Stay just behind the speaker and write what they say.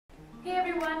Hey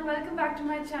everyone, welcome back to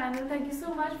my channel. Thank you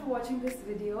so much for watching this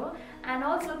video, and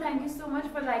also thank you so much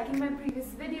for liking my previous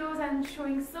videos and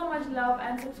showing so much love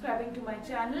and subscribing to my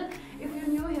channel. If you're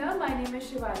new here, my name is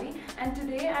Shivali, and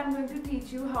today I'm going to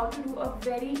teach you how to do a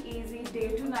very easy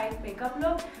day to night makeup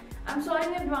look. I'm sorry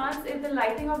in advance if the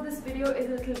lighting of this video is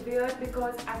a little weird,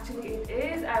 because actually it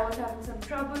is. I was having some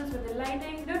troubles with the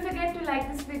lighting. Don't forget to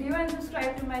like this video and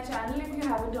subscribe to my channel if you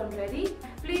haven't already.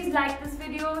 Please like this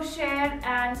video, share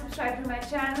and subscribe to my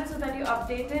channel so that you're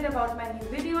updated about my new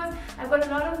videos. I've got a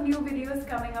lot of new videos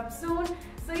coming up soon.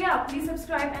 So yeah, please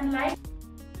subscribe and like.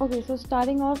 Okay, so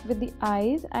starting off with the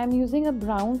eyes, I'm using a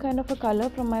brown kind of a color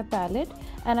from my palette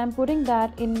and I'm putting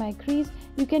that in my crease.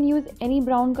 You can use any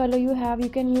brown color you have, you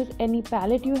can use any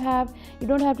palette you have, you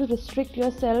don't have to restrict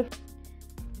yourself.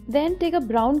 Then take a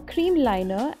brown cream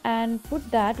liner and put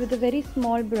that with a very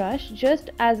small brush, just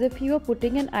as if you are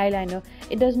putting an eyeliner.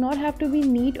 It does not have to be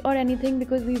neat or anything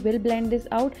because we will blend this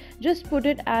out. Just put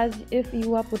it as if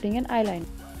you are putting an eyeliner.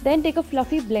 Then take a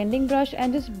fluffy blending brush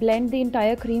and just blend the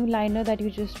entire cream liner that you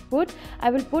just put.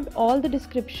 I will put all the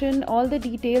description, all the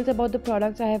details about the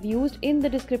products I have used in the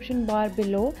description bar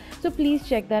below. So please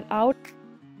check that out.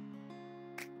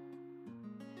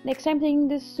 Next, I'm taking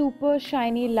this super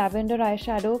shiny lavender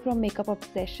eyeshadow from Makeup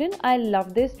Obsession. I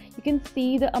love this. You can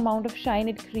see the amount of shine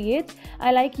it creates.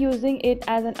 I like using it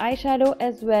as an eyeshadow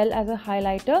as well as a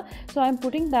highlighter. So I'm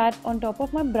putting that on top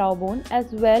of my brow bone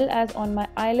as well as on my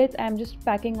eyelids. I'm just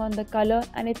packing on the color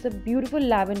and it's a beautiful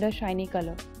lavender shiny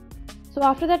color. So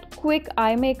after that quick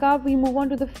eye makeup, we move on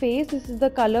to the face. This is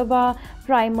the Colorbar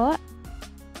primer.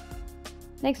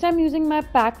 Next, I'm using my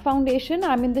PAC foundation.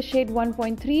 I'm in the shade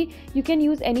 1.3. You can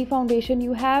use any foundation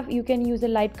you have. You can use a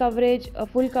light coverage, a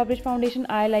full coverage foundation.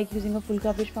 I like using a full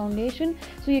coverage foundation.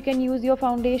 So you can use your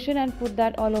foundation and put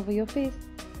that all over your face.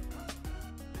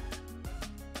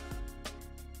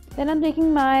 Then I'm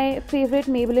taking my favorite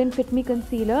Maybelline Fit Me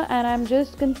concealer and I'm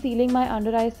just concealing my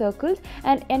under eye circles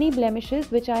and any blemishes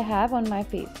which I have on my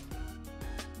face.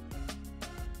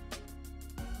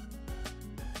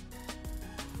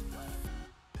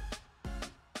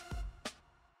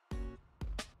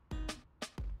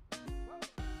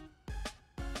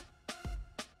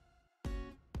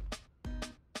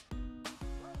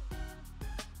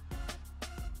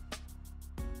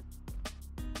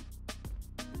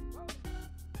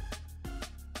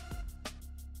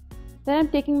 Then I'm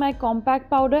taking my compact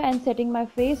powder and setting my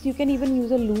face. You can even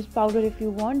use a loose powder if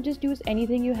you want. Just use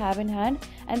anything you have in hand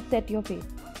and set your face.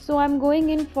 So I'm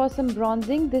going in for some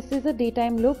bronzing. This is a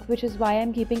daytime look, which is why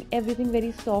I'm keeping everything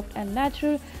very soft and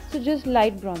natural. So just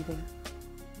light bronzing.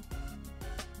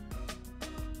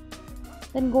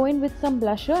 Then go in with some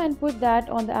blusher and put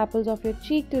that on the apples of your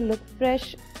cheek to look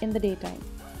fresh in the daytime.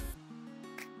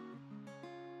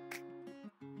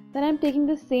 Then I'm taking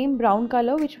the same brown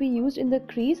color which we used in the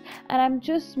crease and I'm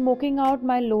just smoking out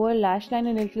my lower lash line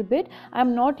a little bit.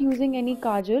 I'm not using any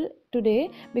kajal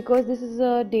today because this is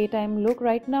a daytime look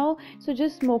right now. So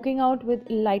just smoking out with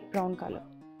light brown color.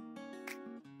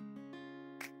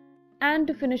 And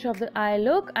to finish off the eye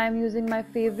look, I'm using my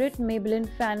favorite Maybelline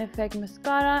Fan Effect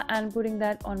mascara and putting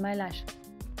that on my lashes.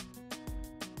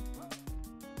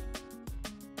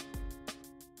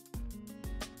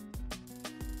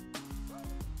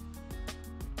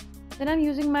 Then I'm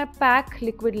using my PAC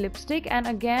liquid lipstick and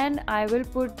again I will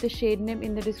put the shade name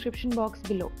in the description box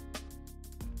below.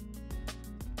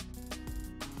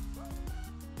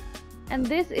 And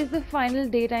this is the final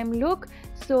daytime look.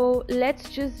 So let's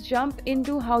just jump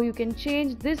into how you can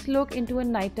change this look into a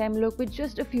nighttime look with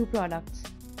just a few products.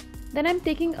 Then I'm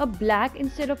taking a black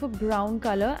instead of a brown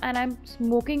color and I'm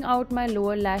smoking out my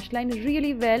lower lash line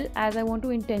really well as I want to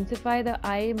intensify the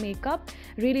eye makeup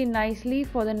really nicely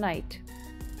for the night.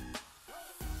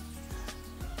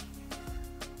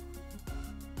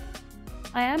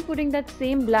 I am putting that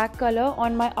same black color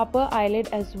on my upper eyelid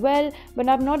as well, but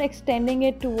I'm not extending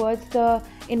it towards the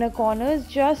inner corners,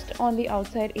 just on the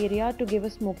outside area to give a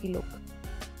smoky look.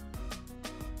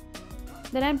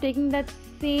 Then I'm taking that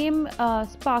same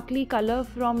sparkly color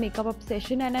from Makeup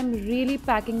Obsession and I'm really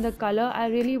packing the color. I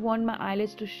really want my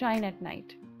eyelids to shine at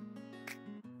night.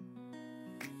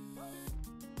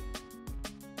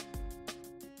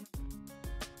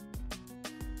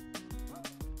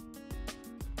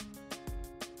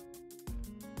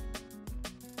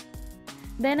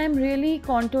 Then I'm really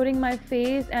contouring my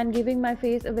face and giving my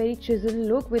face a very chiseled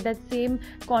look with that same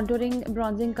contouring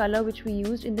bronzing color which we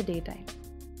used in the daytime.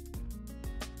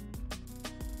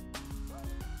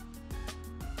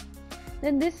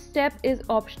 then this step is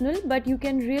optional, but you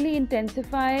can really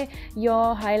intensify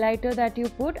your highlighter that you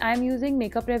put. I'm using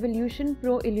Makeup Revolution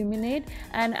Pro Illuminate,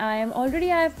 and I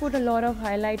have put a lot of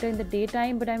highlighter in the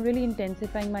daytime, but I'm really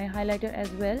intensifying my highlighter as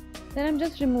well. Then I'm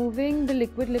just removing the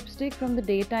liquid lipstick from the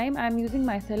daytime. I'm using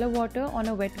micellar water on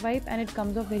a wet wipe, and it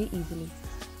comes off very easily.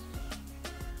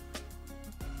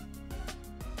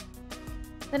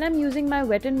 Then I'm using my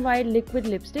Wet n Wild liquid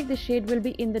lipstick. The shade will be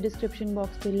in the description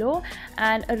box below,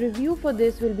 and a review for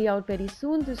this will be out very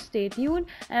soon, so stay tuned.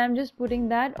 And I'm just putting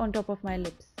that on top of my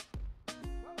lips.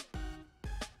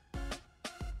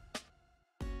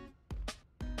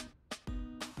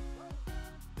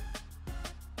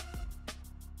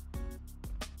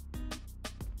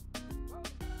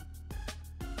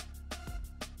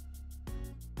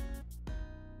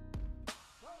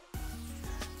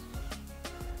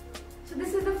 So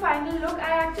this is the final look.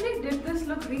 I actually did this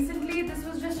look recently. This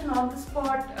was just an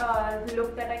on-the-spot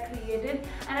look that I created,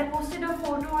 and I posted a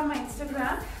photo on my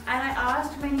Instagram, and I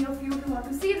asked many of you if you want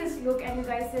to see this look, and you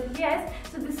guys said yes.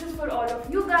 So this is for all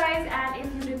of you guys, and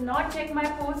if you did not check my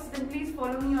posts, then please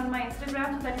follow me on my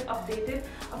Instagram so that you're updated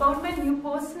about my new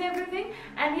posts and everything.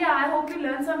 And yeah, I hope you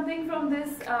learned something from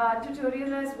this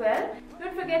tutorial as well.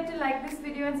 Don't forget to like this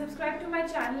video and subscribe to my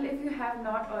channel if you have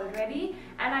not already,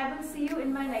 and I will see you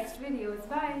in my next videos.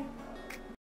 Bye.